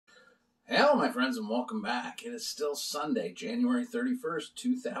Hello, my friends, and welcome back. It is still Sunday, January 31st,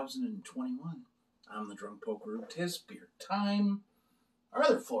 2021. I'm the Drunk Poker. 'Tis beer time. Our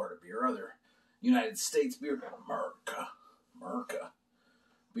other Florida beer, other United States beer, America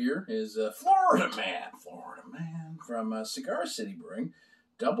beer is Florida Man from Cigar City Brewing,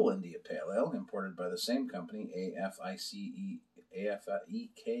 Double India Pale Ale, imported by the same company, AFICEKIM,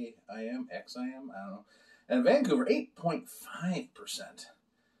 I don't know, and Vancouver, 8.5%.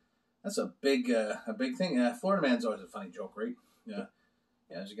 That's a big thing. Florida Man's always a funny joke, right? Yeah,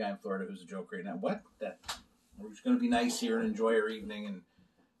 there's a guy in Florida who's a joke right now. What? We're just going to be nice here and enjoy our evening and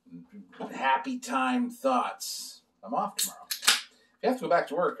happy time thoughts. I'm off tomorrow. If you have to go back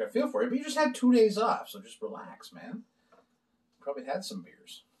to work, I feel for you, but you just had 2 days off, so just relax, man. Probably had some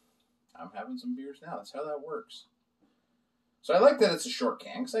beers. I'm having some beers now. That's how that works. So I like that it's a short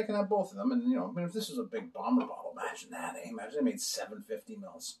can, because I can have both of them. And, if this was a big bomber bottle, imagine that, eh? Imagine I made 750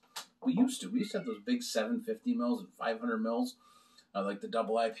 mils. We used to have those big 750 mils and 500 mils, like the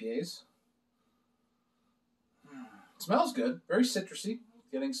double IPAs. It smells good. Very citrusy.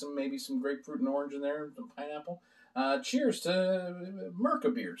 Getting maybe some grapefruit and orange in there, some pineapple. Cheers to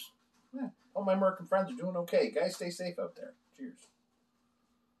Merca beers. Yeah, all my Merca friends are doing okay. Guys, stay safe out there. Cheers.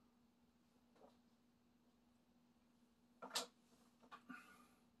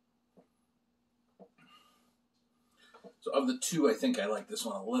 So of the two, I think I like this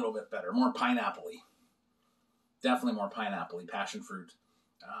one a little bit better. More pineapple-y. Definitely more pineapple-y. Passion fruit.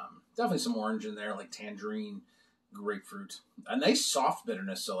 Definitely some orange in there, like tangerine, grapefruit. A nice soft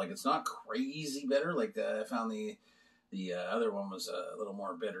bitterness, so it's not crazy bitter. I found the other one was a little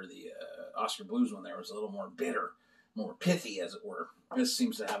more bitter. The Oscar Blues one there was a little more bitter, more pithy, as it were. This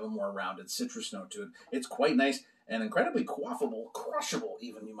seems to have a more rounded citrus note to it. It's quite nice and incredibly quaffable, crushable,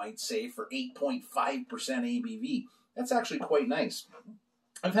 even you might say, for 8.5% ABV. That's actually quite nice.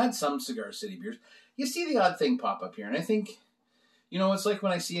 I've had some Cigar City beers. You see the odd thing pop up here, and I think, it's like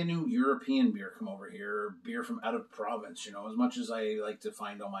when I see a new European beer come over here, or beer from out of province, as much as I like to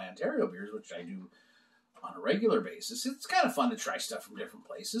find all my Ontario beers, which I do on a regular basis, it's kind of fun to try stuff from different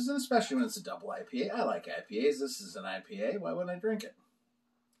places, and especially when it's a double IPA. I like IPAs. This is an IPA. Why wouldn't I drink it?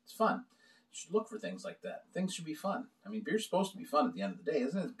 It's fun. You should look for things like that. Things should be fun. I mean, beer's supposed to be fun at the end of the day,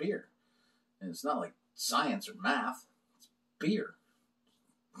 isn't it? It's beer. And it's not like science or math. It's beer.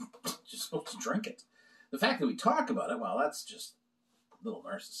 Just supposed to drink it. The fact that we talk about it, well, that's just a little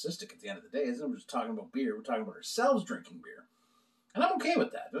narcissistic at the end of the day, isn't it? We're just talking about beer. We're talking about ourselves drinking beer. And I'm okay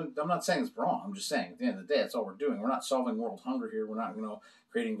with that. I'm not saying it's wrong. I'm just saying at the end of the day, that's all we're doing. We're not solving world hunger here. We're not,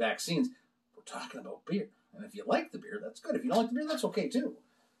 creating vaccines. We're talking about beer. And if you like the beer, that's good. If you don't like the beer, that's okay too.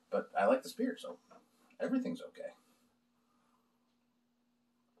 But I like this beer, so everything's okay.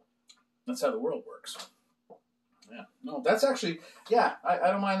 That's how the world works. Yeah. No, that's actually, I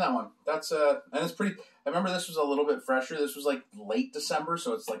don't mind that one. That's, and it's pretty, I remember this was a little bit fresher. This was late December,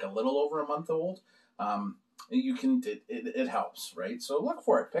 so it's a little over a month old. You can, it helps, right? So look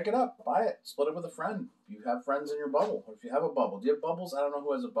for it, pick it up, buy it, split it with a friend. If you have friends in your bubble, or if you have a bubble. Do you have bubbles? I don't know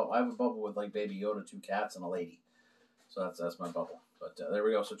who has a bubble. I have a bubble with Baby Yoda, 2 cats, and a lady. So that's my bubble. But there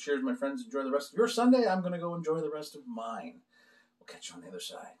we go. So cheers, my friends. Enjoy the rest of your Sunday. I'm going to go enjoy the rest of mine. We'll catch you on the other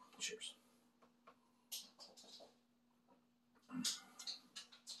side. Cheers.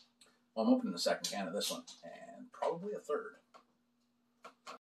 Well, I'm opening the second can of this one, and probably a third.